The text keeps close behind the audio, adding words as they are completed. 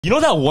You know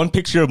that one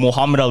picture of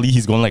Muhammad Ali,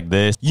 he's going like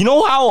this? You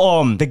know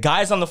how the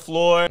guys on the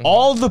floor,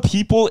 all the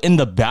people in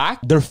the back,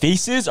 their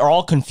faces are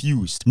all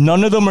confused.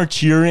 None of them are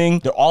cheering.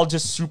 They're all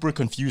just super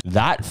confused.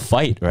 That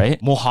fight,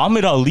 right?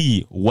 Muhammad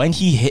Ali, when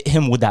he hit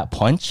him with that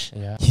punch,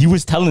 he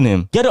was telling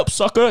him, get up,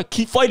 sucker,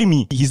 keep fighting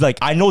me. He's like,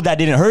 I know that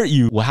didn't hurt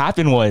you. What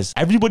happened was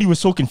everybody was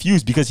so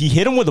confused because he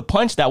hit him with a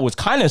punch that was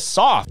kind of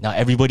soft. Now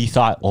everybody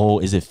thought, oh,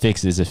 is it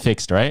fixed? Is it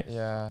fixed, right?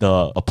 Yeah.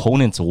 The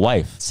opponent's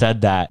wife said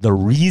that the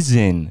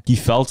reason he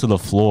fell to the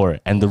floor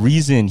and the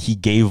reason he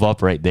gave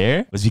up right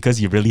there was because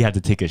he really had to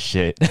take a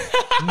shit.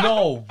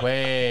 No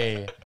way.